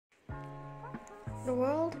The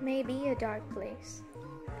world may be a dark place.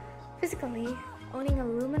 Physically, owning a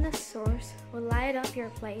luminous source will light up your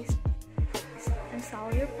place and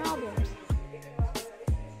solve your problems.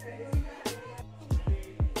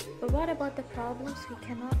 But what about the problems we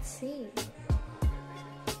cannot see?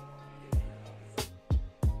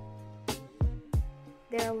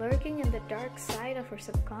 They are lurking in the dark side of our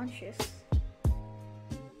subconscious.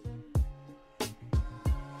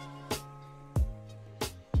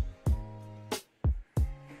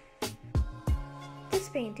 This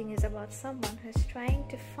painting is about someone who is trying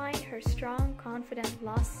to find her strong, confident,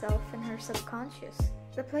 lost self in her subconscious.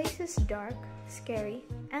 The place is dark, scary,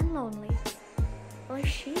 and lonely. Only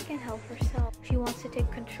she can help herself. She wants to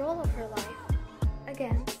take control of her life.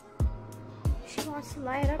 Again, she wants to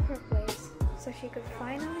light up her place so she could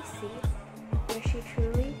finally see where she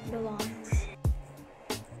truly belongs.